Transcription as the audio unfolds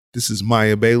This is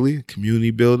Maya Bailey,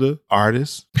 community builder,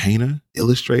 artist, painter,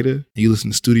 illustrator. And you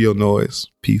listen to Studio Noise.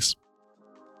 Peace.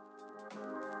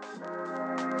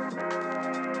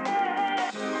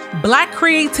 Black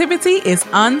creativity is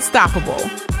unstoppable.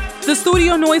 The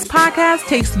Studio Noise podcast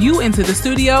takes you into the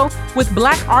studio with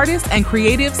Black artists and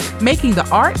creatives making the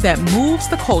art that moves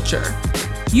the culture.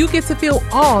 You get to feel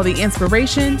all the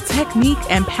inspiration, technique,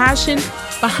 and passion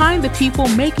behind the people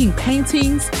making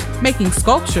paintings, making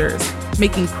sculptures,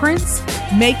 making prints,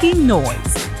 making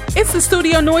noise. It's the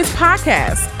Studio Noise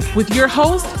podcast with your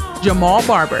host, Jamal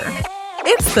Barber.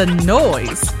 It's the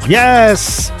noise.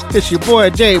 Yes, it's your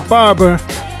boy Jay Barber.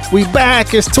 We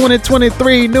back. It's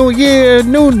 2023, new year,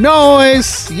 new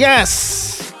noise.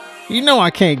 Yes. You know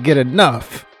I can't get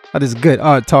enough of this good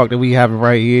art talk that we having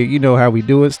right here. You know how we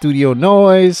do it. Studio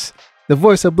Noise, the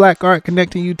voice of Black art,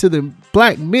 connecting you to the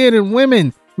Black men and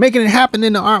women, making it happen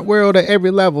in the art world at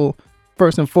every level.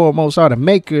 First and foremost are the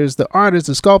makers, the artists,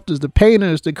 the sculptors, the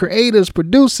painters, the creators,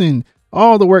 producing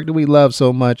all the work that we love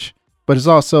so much. But it's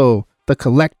also the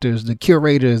collectors, the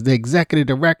curators, the executive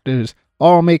directors,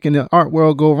 all making the art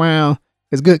world go round.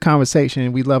 It's good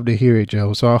conversation. We love to hear it,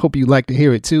 Joe. So I hope you like to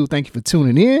hear it too. Thank you for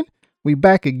tuning in. We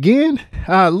back again.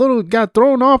 Got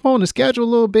thrown off on the schedule a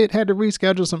little bit. Had to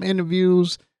reschedule some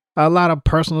interviews. A lot of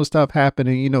personal stuff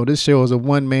happening. You know, this show is a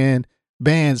one-man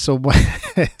band. So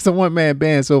it's a one-man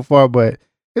band so far, but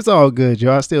it's all good,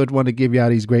 y'all. I still want to give y'all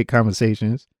these great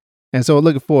conversations. And so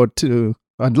looking forward to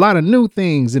a lot of new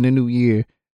things in the new year.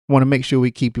 Want to make sure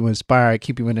we keep you inspired,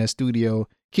 keep you in that studio,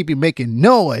 keep you making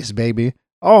noise, baby,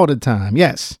 all the time.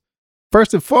 Yes.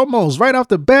 First and foremost, right off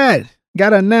the bat,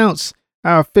 got to announce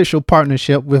our official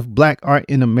partnership with Black Art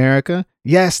in America.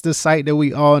 Yes, the site that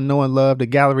we all know and love, the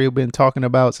gallery we've been talking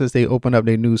about since they opened up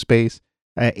their new space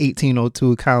at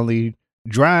 1802 Conley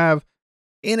Drive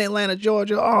in Atlanta,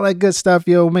 Georgia. All that good stuff,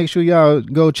 yo. Make sure y'all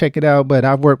go check it out. But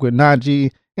I've worked with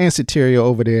Najee and Soteria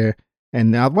over there,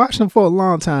 and I've watched them for a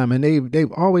long time, and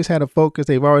they've always had a focus.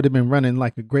 They've already been running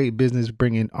like a great business,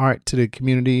 bringing art to the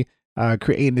community,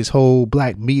 creating this whole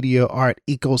Black media art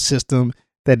ecosystem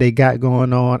that they got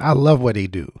going on. I love what they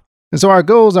do. And so our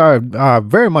goals are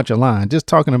very much aligned, just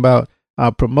talking about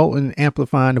promoting,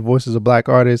 amplifying the voices of Black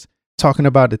artists, talking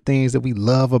about the things that we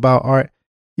love about art.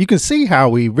 You can see how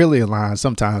we really align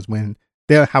sometimes when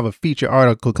they'll have a feature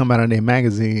article come out in their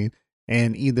magazine,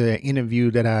 and either an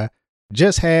interview that I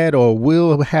just had or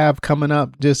will have coming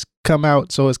up just come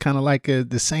out. So it's kind of like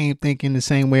the same thinking, the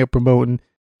same way of promoting.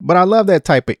 But I love that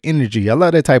type of energy. I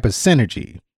love that type of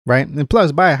synergy, right? And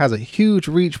plus, Bio has a huge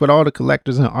reach with all the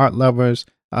collectors and art lovers,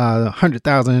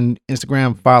 100,000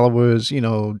 Instagram followers, you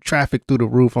know, traffic through the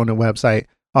roof on the website,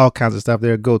 all kinds of stuff.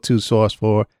 They're a go-to source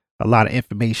for a lot of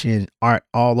information, art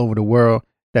all over the world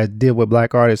that deal with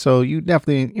Black artists. So you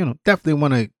definitely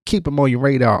want to keep them on your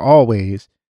radar always.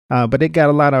 But they got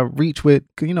a lot of reach with,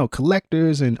 you know,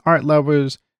 collectors and art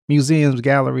lovers, museums,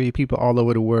 gallery, people all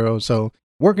over the world. So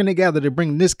working together to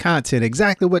bring this content,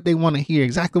 exactly what they want to hear,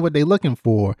 exactly what they're looking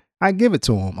for, I give it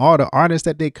to them. All the artists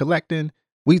that they collecting,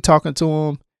 we talking to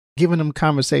them, giving them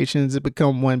conversations. It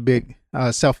become one big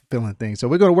self-fulfilling thing. So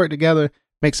we're going to work together,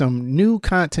 make some new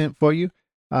content for you.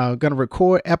 Going to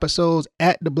record episodes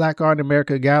at the Black Art in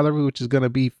America Gallery, which is going to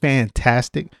be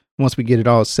fantastic once we get it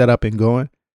all set up and going.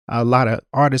 A lot of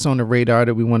artists on the radar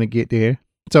that we want to get there.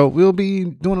 So we'll be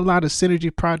doing a lot of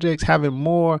synergy projects, having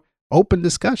more open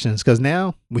discussions, because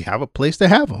now we have a place to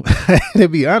have them. To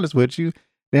be honest with you,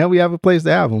 now we have a place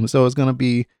to have them. So it's going to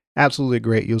be absolutely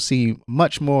great. You'll see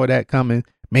much more of that coming.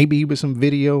 Maybe even some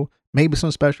video, maybe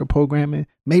some special programming,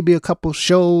 maybe a couple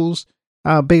shows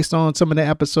based on some of the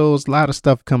episodes. A lot of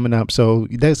stuff coming up. So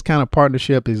this kind of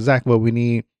partnership is exactly what we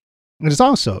need. And it's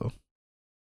also,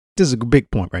 this is a big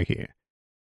point right here,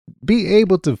 be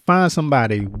able to find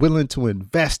somebody willing to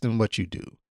invest in what you do,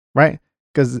 right?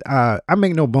 Because I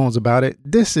make no bones about it.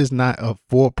 This is not a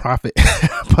for-profit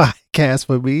podcast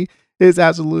for me. It's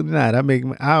absolutely not. I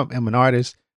am an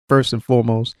artist first and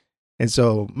foremost. And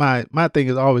so my thing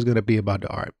is always going to be about the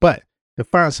art. But to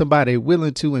find somebody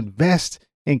willing to invest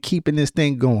in keeping this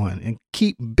thing going and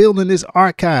keep building this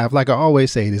archive, like I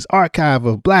always say, this archive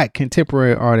of Black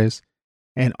contemporary artists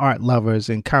and art lovers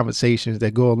and conversations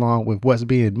that go along with what's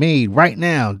being made right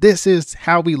now. This is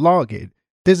how we log it.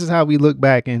 This is how we look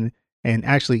back and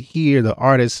actually hear the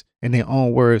artists in their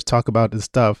own words talk about the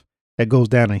stuff that goes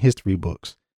down in history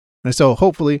books. And so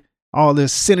hopefully all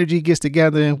this synergy gets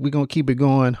together. We're going to keep it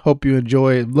going. Hope you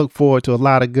enjoy it. Look forward to a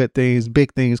lot of good things,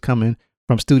 big things coming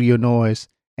from Studio Noise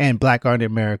and Black Art in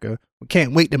America. We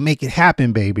can't wait to make it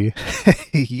happen, baby.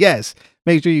 Yes.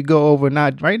 Make sure you go over.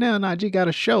 Right now, Najee got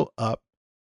a show up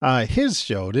his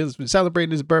show, this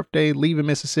celebrating his birthday, Leaving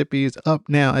Mississippi, is up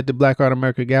now at the Black Art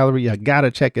America Gallery. You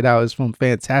gotta check it out. It's some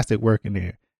fantastic work in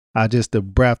there. Just the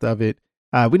breadth of it.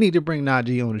 We need to bring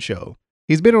Najee on the show.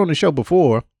 He's been on the show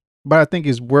before, but I think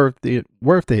it's worth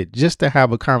it just to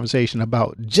have a conversation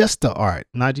about just the art.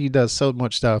 Najee does so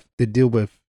much stuff to deal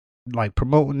with, like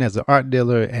promoting as an art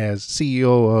dealer, as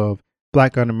CEO of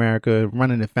Black Art America,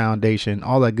 running the foundation,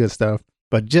 all that good stuff.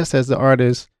 But just as the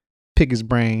artist, pick his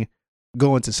brain,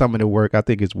 go into some of the work. I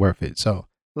think it's worth it. So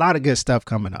a lot of good stuff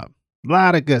coming up.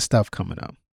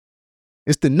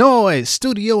 It's the Noise,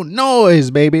 Studio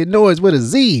Noise, baby. Noise with a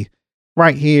Z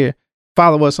right here.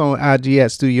 Follow us on IG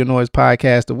at Studio Noise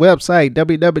Podcast. The website,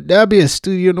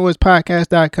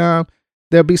 www.studionoisepodcast.com.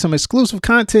 There'll be some exclusive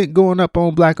content going up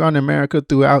on Black Art America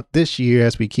throughout this year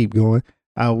as we keep going.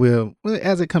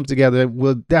 As it comes together,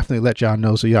 we'll definitely let y'all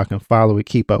know so y'all can follow it,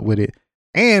 keep up with it.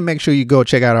 And make sure you go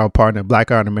check out our partner,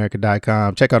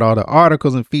 blackartamerica.com. Check out all the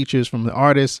articles and features from the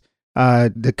artists,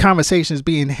 the conversations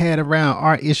being had around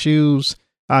art issues.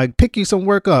 Pick you some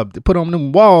work up to put on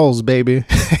them walls, baby.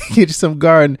 Get you some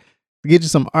garden. Get you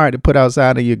some art to put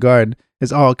outside of your garden.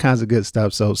 It's all kinds of good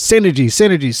stuff. So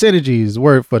synergy is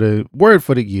word for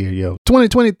the year, yo.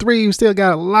 2023, we still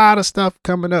got a lot of stuff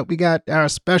coming up. We got our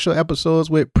special episodes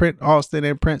with Print Austin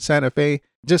and Print Santa Fe,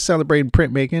 just celebrating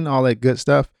printmaking, all that good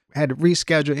stuff. Had to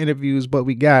reschedule interviews, but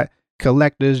we got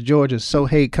collectors, George and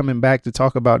Sohaig coming back to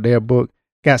talk about their book.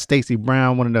 Got Stacey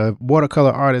Brown, one of the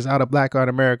watercolor artists out of Black Art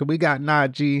America. We got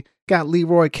Najee, got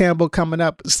Leroy Campbell coming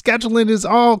up. Scheduling is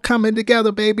all coming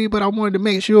together, baby, but I wanted to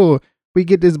make sure we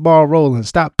get this ball rolling.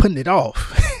 Stop putting it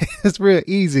off. It's real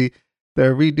easy to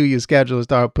redo your schedule and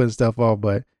start putting stuff off,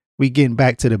 but we getting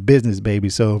back to the business, baby.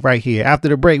 So right here, after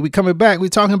the break, we coming back. We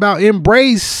talking about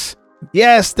Embrace.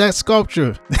 Yes, that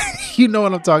sculpture. You know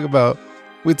what I'm talking about.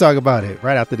 We talk about it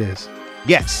right after this.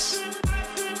 Yes.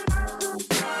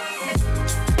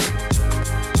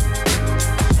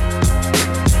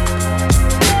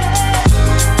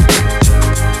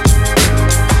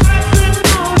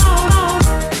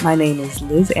 My name is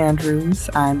Liz Andrews.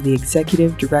 I'm the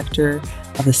Executive Director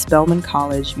of the Spelman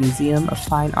College Museum of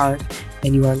Fine Art,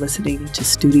 and you are listening to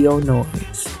Studio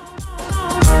Noise.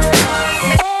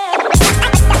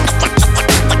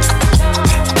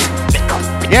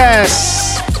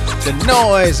 Yes, the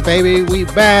Noise, baby. We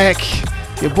back.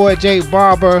 Your boy Jay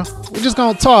Barber. We're just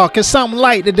gonna talk. It's something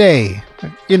light today.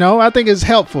 You know, I think it's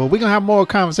helpful. We're gonna have more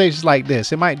conversations like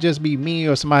this. It might just be me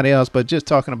or somebody else, but just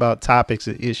talking about topics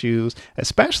and issues,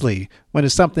 especially when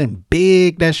it's something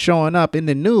big that's showing up in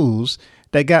the news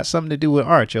that got something to do with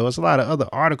art, yo. There's a lot of other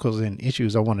articles and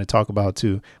issues I want to talk about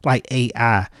too, like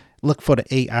AI. Look for the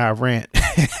AI rant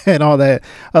and all that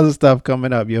other stuff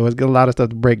coming up, yo. It's got a lot of stuff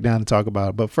to break down and talk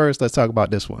about. But first, let's talk about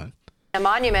this one. A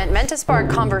monument meant to spark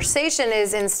conversation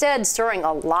is instead stirring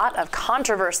a lot of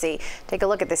controversy. Take a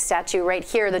look at this statue right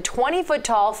here. The 20-foot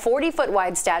tall, 40-foot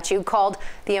wide statue called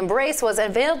the Embrace was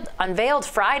unveiled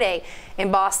Friday in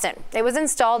Boston. It was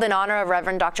installed in honor of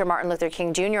Reverend Dr. Martin Luther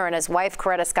King Jr. and his wife,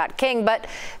 Coretta Scott King. But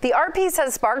the art piece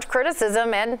has sparked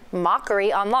criticism and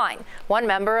mockery online. One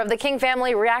member of the King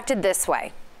family reacted this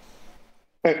way.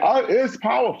 And art is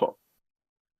powerful.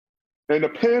 And the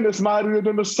pen is mightier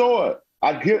than the sword.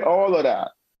 I get all of that,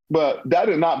 but that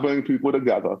did not bring people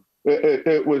together.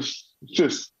 It was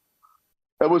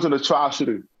an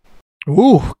atrocity.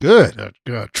 Ooh, good.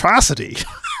 Atrocity.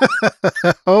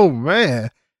 Oh, man.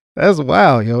 That's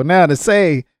wild, yo. Now to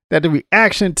say that the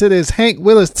reaction to this Hank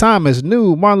Willis Thomas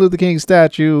new Martin Luther King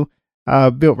statue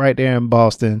built right there in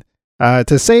Boston,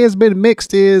 to say it's been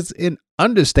mixed is an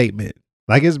understatement.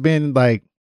 Like it's been like,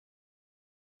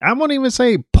 I won't even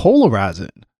say polarizing,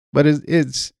 but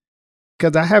it's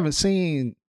because I haven't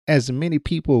seen as many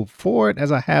people for it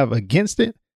as I have against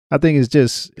it. I think it's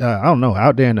just, I don't know,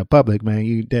 out there in the public,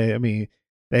 man. They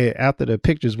after the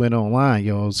pictures went online,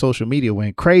 yo, social media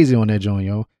went crazy on that joint,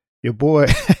 yo. Your boy,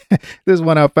 this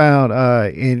one I found,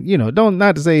 and you know,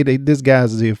 not to say that this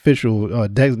guy's the official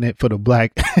designate for the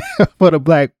black for the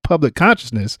black public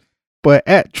consciousness, but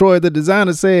at Troy the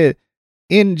designer said,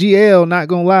 NGL, not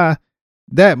gonna lie,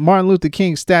 that Martin Luther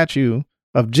King statue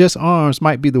of just arms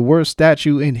might be the worst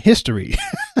statue in history.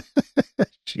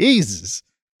 Jesus.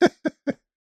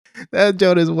 That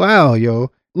joke is wild,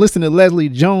 yo. Listen to Leslie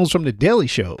Jones from The Daily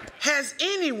Show. Has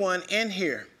anyone in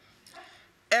here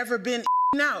ever been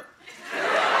out?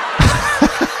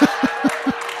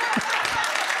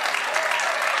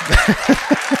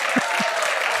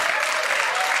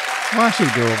 Why she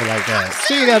do it like that?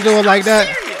 She ain't gotta do it like that.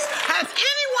 Serious. Has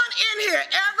anyone in here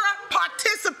ever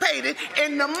participated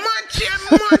in the munch?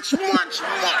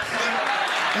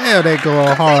 Hell, they go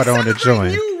all hard on the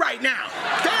joint. You right now.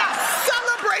 They're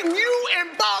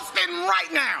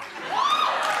down.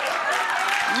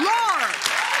 Lord.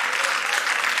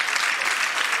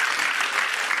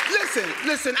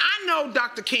 Listen, I know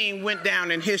Dr. King went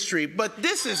down in history, but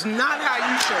this is not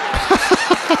how you show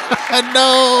it.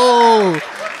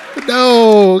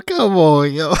 No, come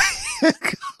on, yo.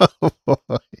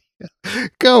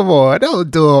 Come on,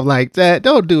 don't do him like that.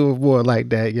 Don't do him more like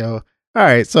that, yo. All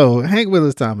right, so Hank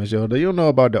Willis Thomas, yo. Do you know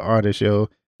about the artist, yo?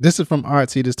 This is from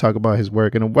Arts. He just talk about his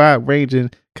work. In a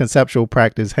wide-ranging conceptual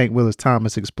practice, Hank Willis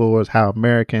Thomas explores how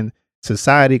American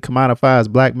society commodifies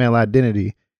black male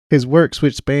identity. His works,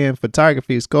 which span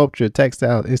photography, sculpture,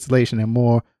 textile, installation, and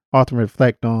more, often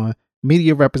reflect on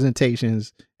media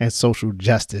representations and social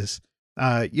justice.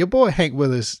 Your boy Hank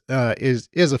Willis is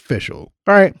official.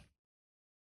 All right.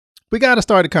 We got to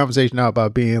start the conversation out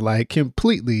about being like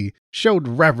completely showed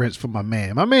reverence for my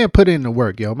man. My man put in the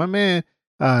work, yo. My man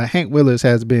Hank Willis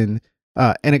has been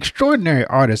an extraordinary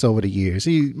artist over the years.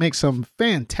 He makes some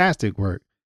fantastic work.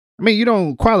 I mean, you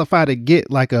don't qualify to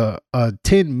get like a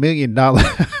 $10 million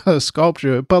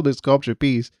sculpture, public sculpture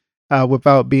piece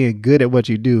without being good at what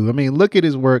you do. I mean, look at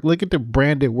his work. Look at the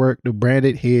branded work, the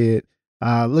branded head.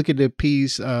 Look at the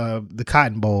piece, the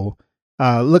Cotton Bowl.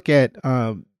 Look at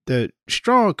the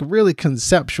strong, really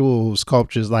conceptual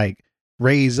sculptures like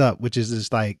Raise Up, which is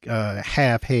just like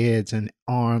half heads and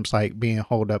arms like being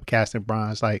held up, cast in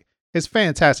bronze. Like, it's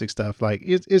fantastic stuff. Like,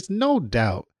 it's no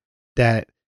doubt that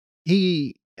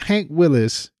Hank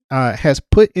Willis has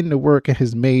put in the work and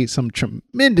has made some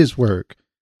tremendous work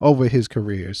over his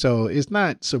career. So it's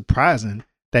not surprising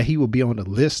that he will be on the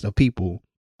list of people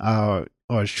or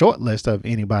a short list of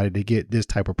anybody to get this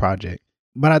type of project.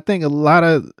 But I think a lot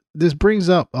of this brings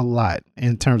up a lot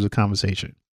in terms of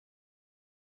conversation.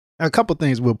 A couple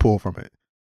things we'll pull from it.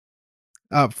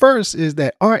 First is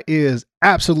that art is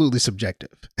absolutely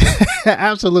subjective.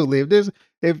 Absolutely.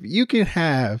 If you can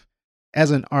have,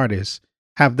 as an artist,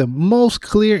 have the most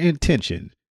clear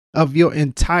intention of your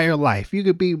entire life, you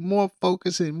could be more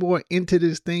focused and more into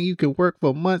this thing. You can work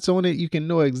for months on it. You can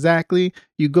know exactly.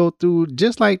 You go through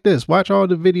just like this. Watch all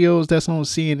the videos that's on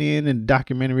CNN and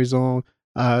documentaries on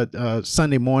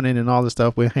Sunday morning and all the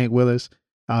stuff with Hank Willis.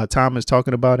 Thomas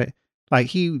talking about it. Like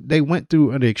they went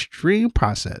through an extreme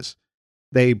process.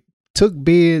 They took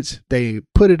bids, they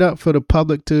put it up for the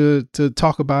public to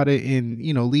talk about it and,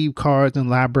 leave cards in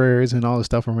libraries and all the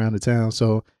stuff around the town.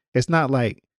 So it's not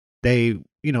like they,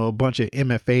 a bunch of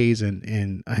MFAs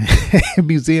and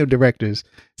museum directors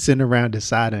sitting around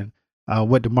deciding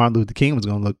what the Martin Luther King was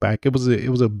going to look back. It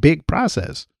was a big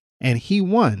process, and he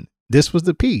won. This was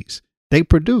the piece. They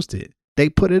produced it. They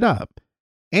put it up,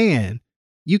 and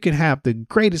you can have the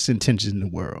greatest intentions in the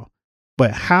world,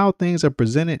 but how things are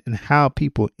presented and how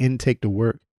people intake the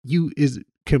work is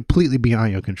completely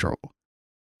beyond your control.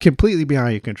 Completely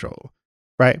beyond your control,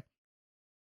 right?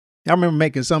 I remember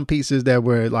making some pieces that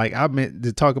were like, I meant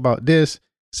to talk about this.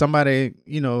 Somebody,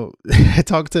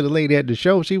 talking to the lady at the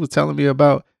show, she was telling me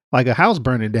about like a house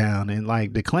burning down and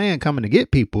like the Klan coming to get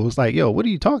people. It's like, yo, what are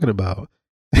you talking about?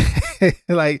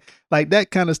 like that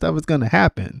kind of stuff is going to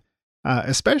happen,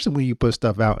 especially when you put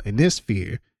stuff out in this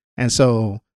sphere. And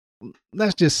so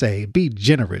let's just say, be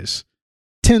generous.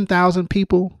 10,000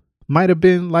 people might have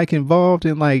been like involved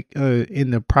in in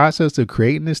the process of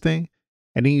creating this thing.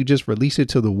 And then you just release it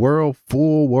to the world,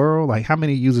 full world. Like, how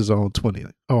many users are on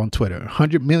Twitter?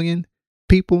 100 million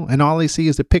people, and all they see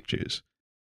is the pictures.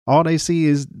 All they see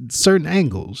is certain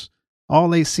angles. All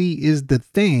they see is the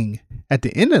thing at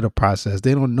the end of the process.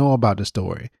 They don't know about the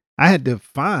story. I had to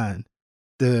find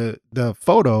the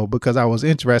photo because I was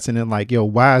interested in like, yo,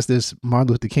 why is this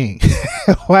Martin Luther King?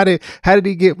 How did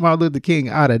he get Martin Luther King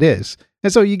out of this?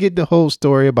 And so you get the whole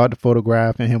story about the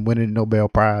photograph and him winning the Nobel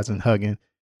Prize and hugging.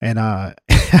 And I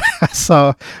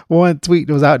saw one tweet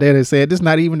that was out there that said, this is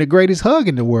not even the greatest hug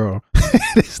in the world.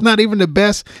 It's not even the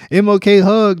best MLK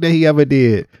hug that he ever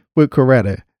did with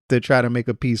Coretta to try to make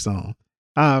a piece on.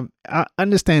 I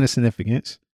understand the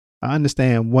significance. I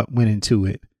understand what went into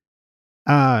it.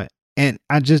 And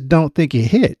I just don't think it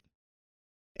hit.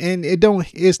 And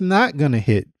it's not going to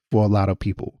hit for a lot of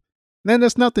people. Then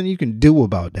there's nothing you can do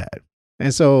about that.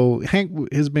 And so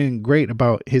Hank has been great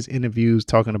about his interviews,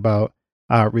 talking about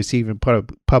receiving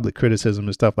public criticism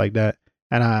and stuff like that.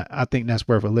 And I think that's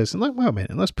worth a listen. Wait a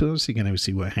minute. Let's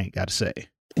see what Hank got to say.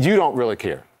 You don't really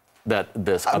care that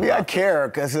this... I care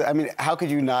because, how could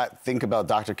you not think about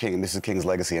Dr. King and Mrs. King's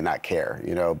legacy and not care,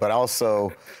 But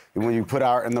also, when you put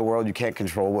art in the world, you can't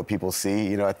control what people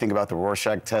see. I think about the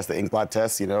Rorschach test, the inkblot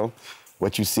test,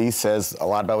 what you see says a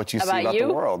lot about what you see about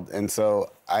the world. And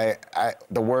so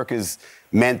the work is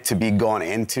meant to be gone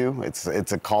into. It's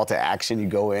a call to action. You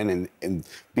go in and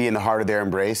be in the heart of their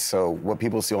embrace. So what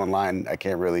people see online, I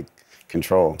can't really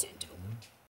control.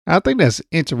 I think that's an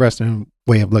interesting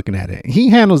way of looking at it. He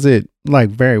handles it like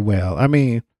very well. I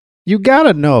mean, you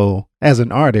gotta know as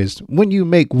an artist when you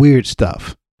make weird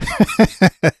stuff.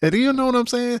 Do you know what I'm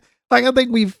saying? Like, I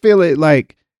think we feel it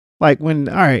like when,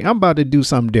 all right, I'm about to do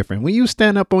something different. When you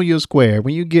stand up on your square,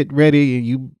 when you get ready and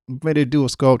you ready to do a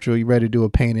sculpture, you ready to do a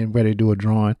painting, ready to do a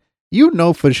drawing, you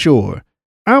know for sure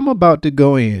I'm about to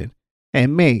go in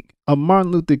and make a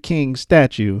Martin Luther King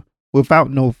statue without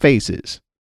no faces.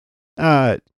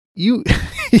 You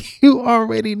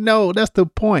already know that's the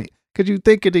point. Cause you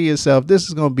thinking to yourself, this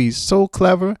is gonna be so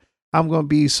clever. I'm gonna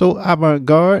be so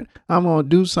avant-garde. I'm gonna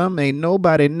do something ain't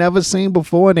nobody never seen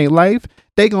before in their life.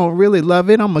 They gonna really love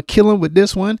it. I'm gonna kill them with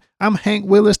this one. I'm Hank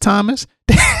Willis Thomas.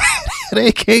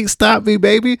 They can't stop me,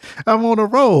 baby. I'm on a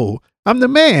roll. I'm the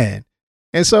man.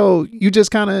 And so you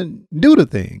just kind of do the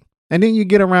thing. And then you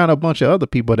get around a bunch of other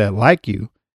people that like you.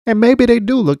 And maybe they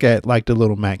do look at like the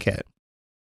little Mac Cat.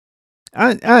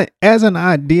 I as an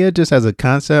idea, just as a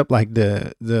concept, like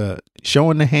the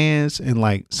showing the hands and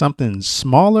like something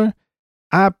smaller,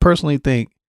 I personally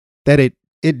think that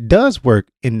it does work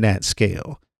in that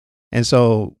scale. And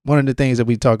so one of the things that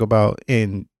we talk about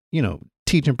in,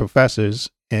 teaching professors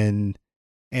and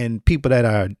people that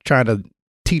are trying to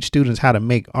teach students how to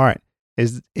make art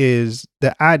is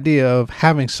the idea of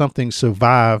having something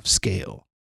survive scale.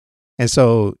 And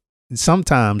so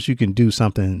sometimes you can do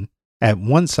something at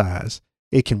one size.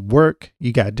 It can work.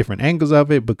 You got different angles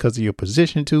of it because of your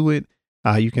position to it.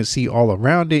 You can see all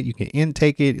around it. You can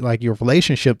intake it. Like your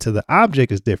relationship to the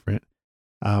object is different.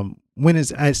 When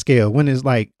it's at scale, when it's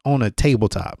like on a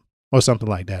tabletop or something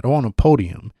like that, or on a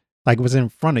podium, like it was in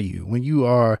front of you, when you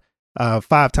are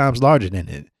 5 times larger than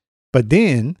it. But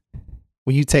then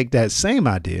when you take that same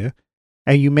idea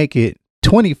and you make it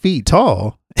 20 feet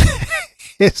tall,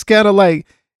 it's kind of like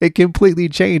it completely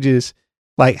changes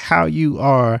like how you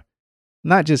are,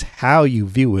 not just how you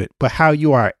view it, but how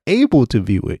you are able to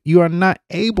view it. You are not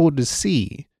able to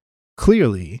see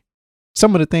clearly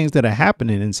some of the things that are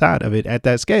happening inside of it at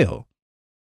that scale.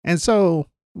 And so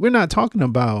we're not talking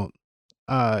about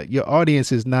your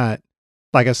audience is not,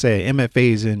 like I said,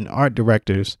 MFAs and art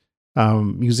directors,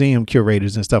 museum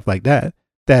curators and stuff like that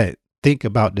think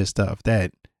about this stuff,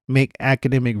 that make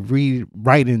academic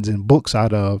writings and books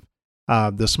out of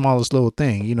the smallest little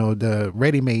thing, the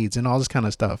ready-mades and all this kind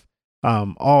of stuff.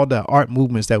 All the art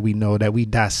movements that we know, that we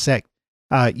dissect.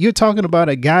 You're talking about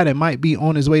a guy that might be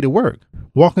on his way to work,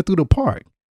 walking through the park,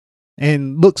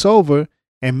 and looks over,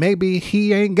 and maybe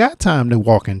he ain't got time to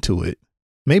walk into it.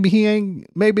 Maybe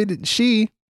she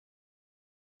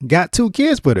got 2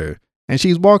 kids with her, and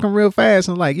she's walking real fast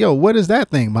and like, yo, what is that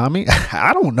thing, mommy?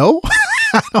 I don't know.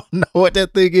 I don't know what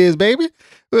that thing is, baby.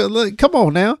 Well, look, come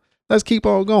on now. Let's keep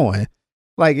on going.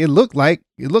 Like it looked like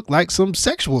some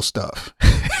sexual stuff.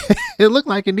 It looked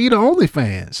like it needed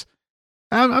OnlyFans.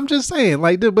 I'm just saying,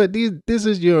 like, but this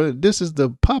is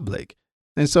the public.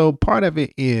 And so part of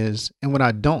it is, and what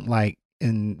I don't like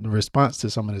in response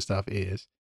to some of this stuff is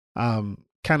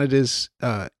kind of this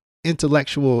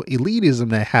intellectual elitism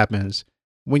that happens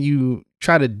when you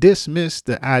try to dismiss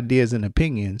the ideas and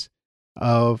opinions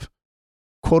of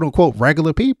quote unquote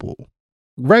regular people.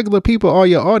 Regular people are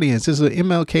your audience. It's an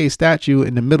MLK statue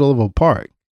in the middle of a park.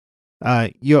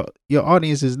 Your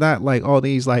audience is not like all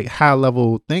these like high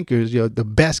level thinkers. You're the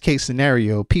best case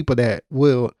scenario, people that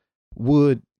would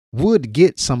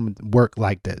get some work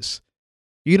like this.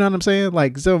 You know what I'm saying?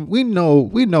 Like, so we know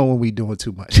when we doing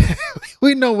too much.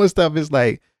 We know when stuff is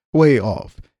like way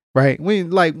off, right?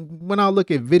 When I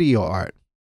look at video art,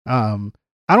 I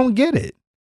don't get it.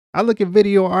 I look at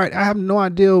video art, I have no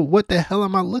idea what the hell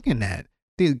am I looking at.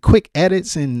 The quick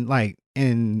edits and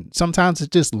sometimes it's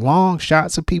just long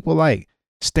shots of people like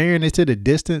staring into the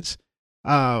distance.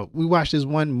 We watched this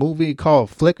one movie called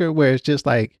Flicker where it's just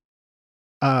like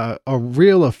a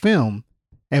reel of film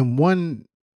and one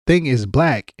thing is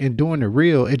black, and during the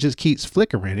reel it just keeps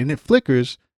flickering and it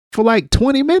flickers for like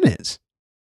 20 minutes.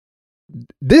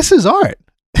 This is art.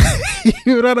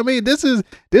 You know what I mean? This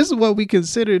is what we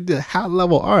consider the high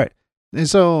level art. And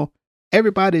so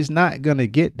everybody's not gonna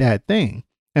get that thing,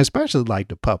 especially like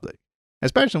the public.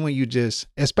 Especially when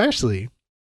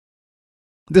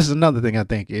this is another thing I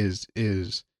think is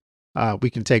we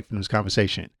can take from this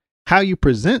conversation. How you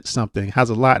present something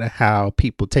has a lot of how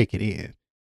people take it in.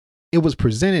 It was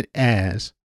presented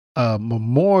as a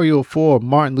memorial for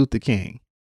Martin Luther King.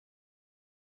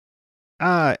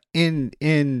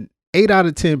 In 8 out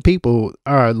of 10 people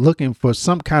are looking for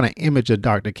some kind of image of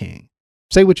Dr. King.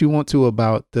 Say what you want to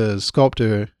about the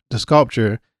sculpture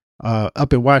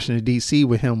up in Washington, D.C.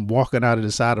 with him walking out of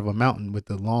the side of a mountain with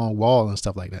the long wall and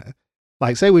stuff like that.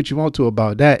 Like, say what you want to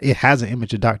about that. It has an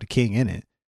image of Dr. King in it.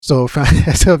 So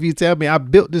if you tell me I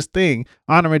built this thing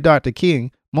honoring Dr.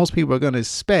 King, most people are going to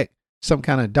expect some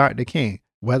kind of Dr. King.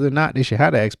 Whether or not they should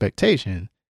have that expectation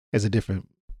is a different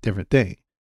thing.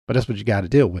 But that's what you got to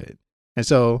deal with. And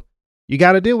so you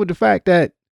got to deal with the fact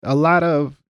that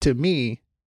to me,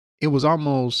 it was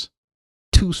almost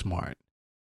too smart.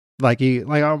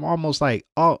 I'm almost like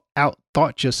all out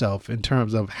thought yourself in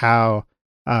terms of how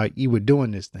you were doing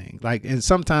this thing. Like, and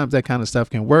sometimes that kind of stuff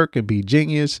can work and be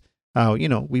genius.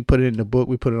 We put it in the book,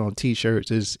 we put it on t-shirts.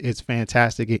 It's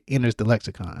fantastic. It enters the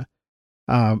lexicon,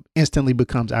 instantly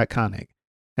becomes iconic.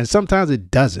 And sometimes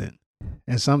it doesn't.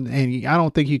 And I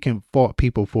don't think you can fault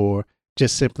people for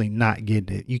just simply not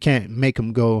getting it. You can't make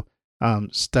them go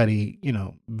study,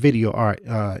 video art,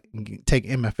 take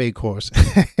MFA course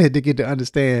to get to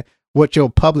understand what your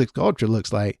public sculpture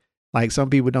looks like. Like, some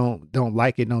people don't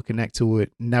like it, don't connect to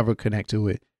it, never connect to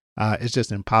it. It's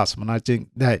just impossible. And I think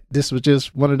that this was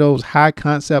just one of those high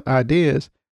concept ideas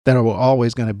that are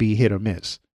always going to be hit or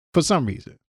miss for some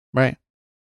reason, right?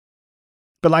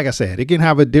 But like I said, it can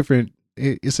have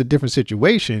it's a different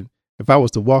situation. If I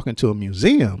was to walk into a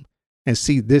museum and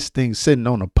see this thing sitting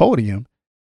on a podium,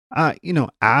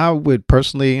 I would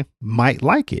personally might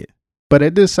like it. But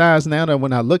at this size now, that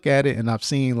when I look at it and I've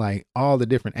seen like all the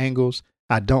different angles,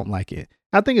 I don't like it.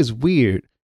 I think it's weird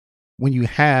when you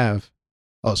have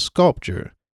a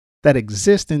sculpture that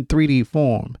exists in 3D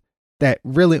form that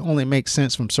really only makes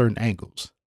sense from certain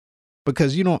angles,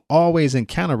 because you don't always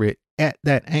encounter it at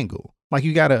that angle. Like,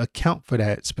 you got to account for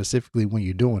that specifically when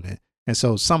you're doing it. And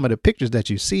so some of the pictures that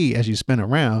you see as you spin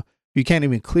around, you can't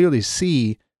even clearly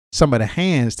see some of the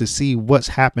hands to see what's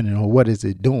happening or what is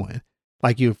it doing.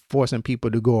 Like, you're forcing people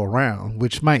to go around,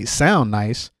 which might sound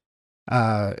nice.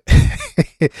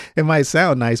 It might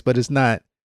sound nice, but it's not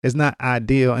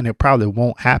ideal, and it probably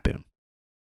won't happen.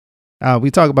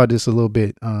 We talk about this a little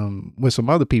bit with some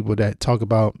other people that talk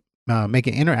about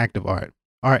making interactive art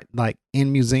like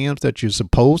in museums that you're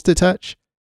supposed to touch.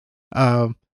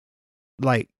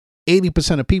 Like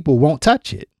 80% of people won't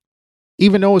touch it,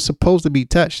 even though it's supposed to be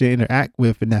touched and interact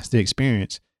with, and that's the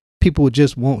experience. People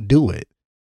just won't do it.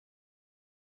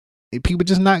 People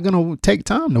just not going to take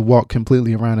time to walk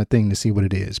completely around a thing to see what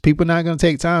it is. People not going to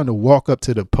take time to walk up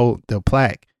to the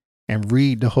plaque and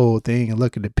read the whole thing and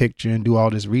look at the picture and do all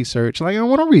this research. Like, I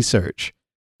want to research.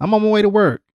 I'm on my way to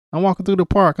work. I'm walking through the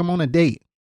park. I'm on a date.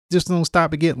 Just don't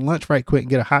stop and get lunch right quick and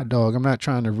get a hot dog. I'm not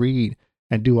trying to read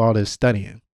and do all this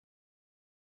studying.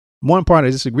 One part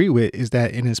I disagree with is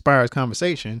that it inspires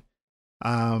conversation.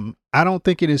 I don't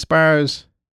think it inspires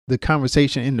the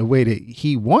conversation in the way that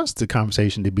he wants the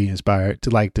conversation to be inspired,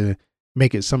 to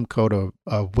make it some kind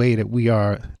of way that we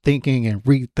are thinking and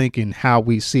rethinking how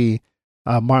we see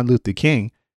Martin Luther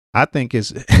King. I think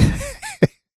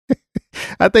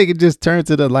I think it just turns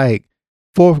to the like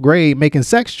 4th grade making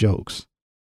sex jokes.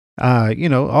 All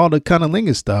the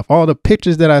cunnilingus stuff, all the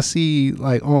pictures that I see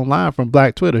like online from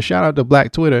Black Twitter. Shout out to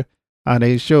Black Twitter.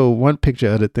 They show one picture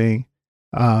of the thing,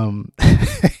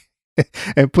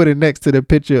 and put it next to the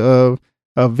picture of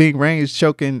Ving Rhames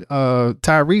choking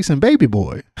Tyrese and Baby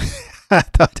Boy. I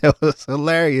thought that was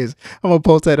hilarious. I'm gonna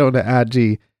post that on the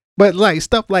IG. But like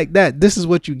stuff like that, this is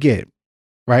what you get,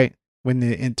 right? When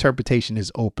the interpretation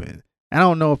is open. I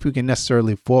don't know if you can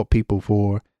necessarily fault people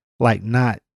for like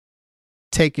not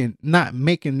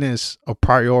making this a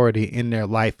priority in their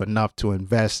life enough to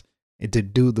invest and to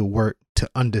do the work to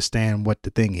understand what the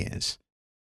thing is.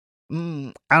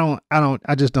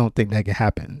 I just don't think that can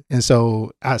happen. And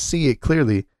so I see it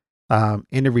clearly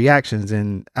in the reactions,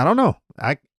 and I don't know.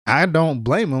 I don't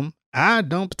blame them. I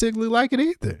don't particularly like it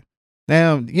either.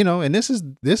 Now, and this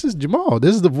is Jamal.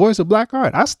 This is the voice of Black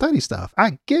art. I study stuff.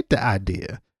 I get the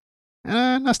idea,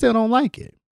 and I still don't like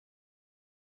it.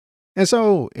 And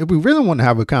so if we really want to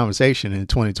have a conversation in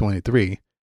 2023,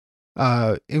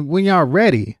 when y'all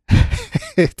ready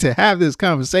to have this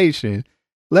conversation,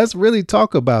 let's really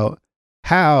talk about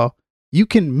how you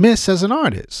can miss as an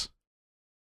artist,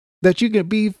 that you can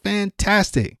be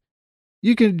fantastic.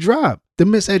 You can drop the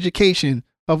miseducation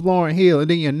of Lauryn Hill, and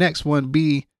then your next one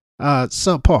be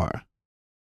subpar.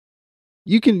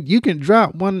 You can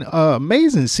drop one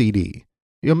amazing CD,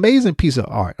 an amazing piece of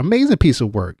art, amazing piece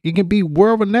of work. It can be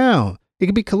world renowned. It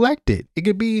can be collected. It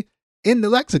can be in the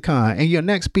lexicon, and your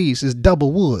next piece is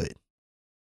double wood.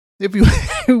 If you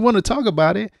want to talk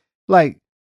about it, like,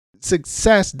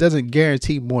 success doesn't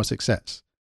guarantee more success.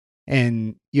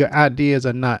 And your ideas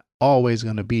are not always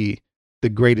going to be the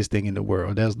greatest thing in the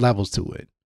world. There's levels to it.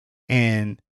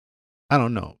 And I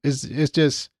don't know. It's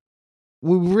just,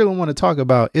 we really want to talk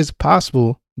about, it's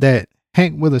possible that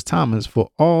Hank Willis Thomas, for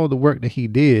all the work that he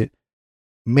did,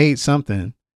 made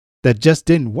something that just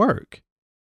didn't work.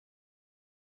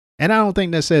 And I don't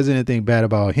think that says anything bad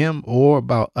about him or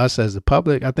about us as the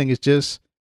public. I think it's just,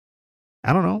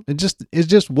 I don't know. It's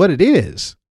just what it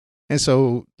is. And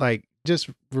so, like, just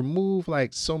remove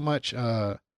like so much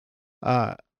of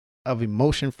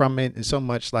emotion from it, and so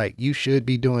much like you should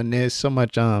be doing this, so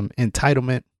much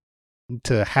entitlement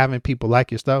to having people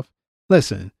like your stuff.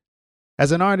 Listen,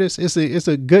 as an artist, it's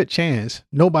a good chance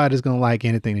nobody's gonna like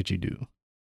anything that you do.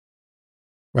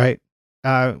 Right?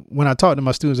 When I talk to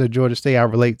my students at Georgia State, I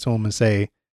relate to them and say,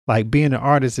 like, being an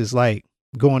artist is like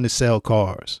going to sell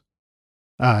cars,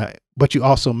 but you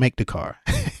also make the car.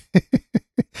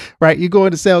 Right? You're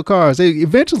going to sell cars.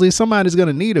 Eventually, somebody's going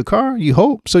to need a car, you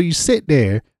hope. So you sit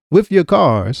there with your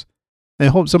cars and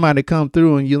hope somebody come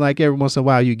through, and you, like, every once in a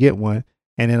while you get one,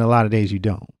 and then a lot of days you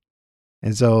don't.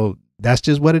 And so that's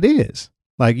just what it is.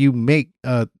 Like, you make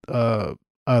a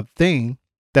thing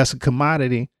that's a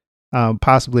commodity,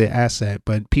 possibly an asset,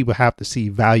 but people have to see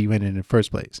value in it in the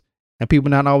first place. And people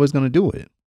are not always going to do it.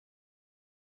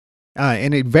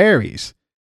 And it varies.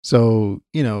 So,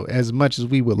 you know, as much as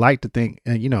we would like to think,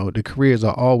 you know, the careers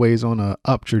are always on a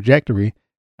up trajectory,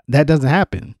 that doesn't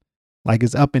happen. Like,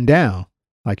 it's up and down.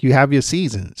 Like, you have your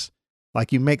seasons.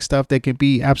 Like, you make stuff that can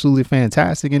be absolutely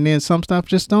fantastic, and then some stuff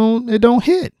just don't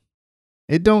hit.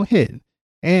 It don't hit.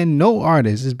 And no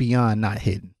artist is beyond not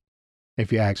hitting,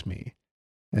 if you ask me.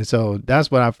 And so that's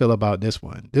what I feel about this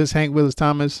one. This Hank Willis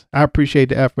Thomas, I appreciate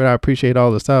the effort. I appreciate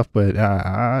all the stuff, but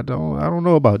I don't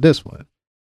know about this one.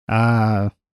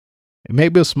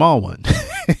 Maybe a small one.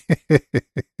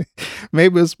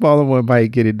 Maybe a smaller one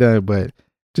might get it done, but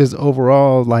just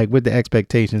overall, like, with the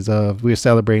expectations of we're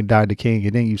celebrating Dr. King,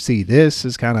 and then you see this,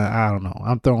 is kind of, I don't know.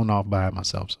 I'm thrown off by it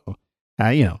myself. So,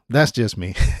 you know, that's just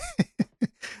me.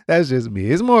 That's just me.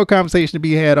 There's more conversation to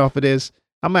be had off of this.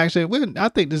 I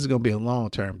think this is going to be a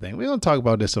long-term thing. We're going to talk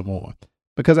about this some more,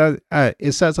 because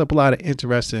it sets up a lot of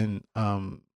interesting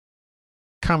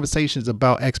conversations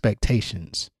about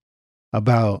expectations,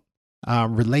 about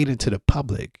relating to the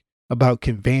public, about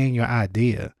conveying your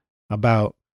idea,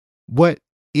 about what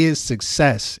is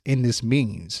success in this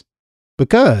means.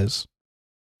 Because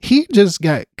he just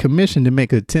got commissioned to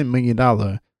make a $10 million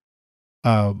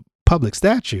public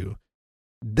statue.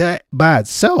 That by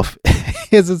itself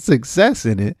is a success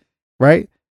in it, right?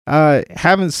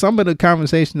 Having some of the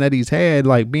conversation that he's had,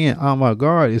 like being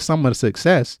avant-garde, is some of the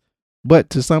success.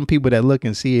 But to some people that look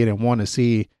and see it and want to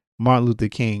see Martin Luther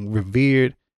King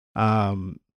revered, I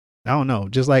don't know,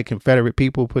 just like Confederate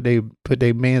people put their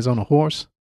mans on a horse,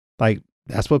 like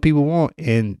that's what people want,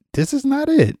 and this is not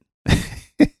it.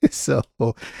 So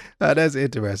that's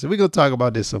interesting. We're gonna talk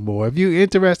about this some more. If you're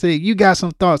interested, you got some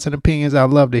thoughts and opinions,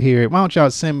 I'd love to hear it. Why don't y'all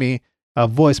send me a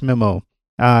voice memo?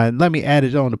 Let me add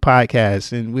it on the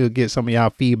podcast, and we'll get some of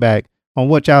y'all feedback on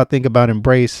what y'all think about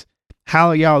Embrace. How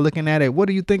are y'all looking at it? What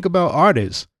do you think about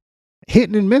artists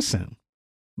hitting and missing?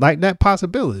 Like that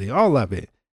possibility, all of it.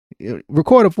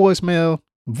 Record a voicemail,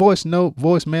 voice note,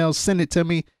 voicemail, send it to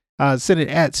me. Send it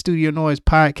at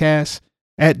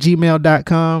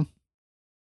studionoisepodcast@gmail.com.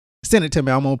 Send it to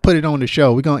me. I'm going to put it on the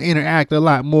show. We're going to interact a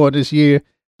lot more this year.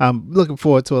 I'm looking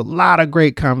forward to a lot of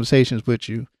great conversations with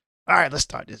you. All right, let's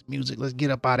start this music. Let's get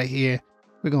up out of here.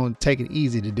 We're going to take it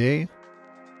easy today.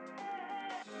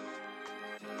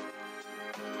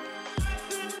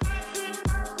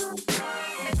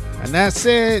 And that's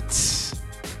it.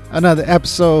 Another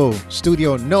episode.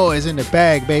 Studio Noise in the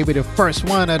bag, baby. The first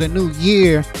one of the new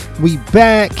year. We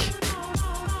back.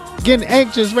 Getting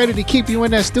anxious, ready to keep you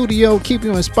in that studio, keep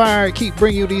you inspired, keep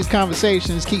bringing you these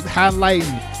conversations, keep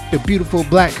highlighting the beautiful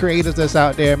black creators that's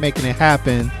out there making it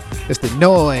happen. It's the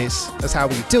noise. That's how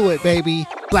we do it, baby.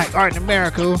 Black Art in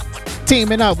America.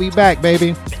 Teaming up, we back,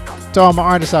 baby. To all my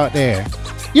artists out there.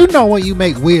 You know when you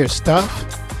make weird stuff.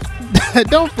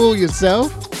 Don't fool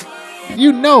yourself.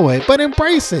 You know it, but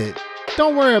embrace it.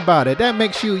 Don't worry about it. That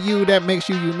makes you you. That makes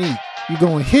you unique. You're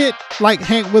going to hit like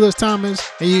Hank Willis Thomas,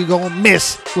 and you're going to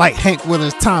miss like Hank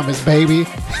Willis Thomas, baby.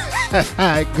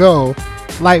 Go.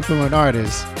 Life of an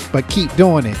artist. But keep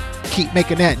doing it. Keep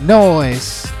making that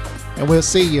noise. And we'll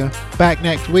see you back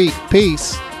next week.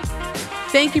 Peace.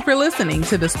 Thank you for listening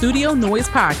to the Studio Noise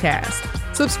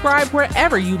Podcast. Subscribe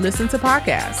wherever you listen to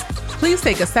podcasts. Please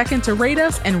take a second to rate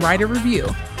us and write a review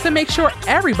to make sure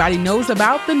everybody knows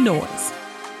about the noise.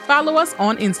 Follow us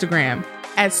on Instagram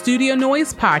 @Studio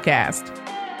Noise Podcast.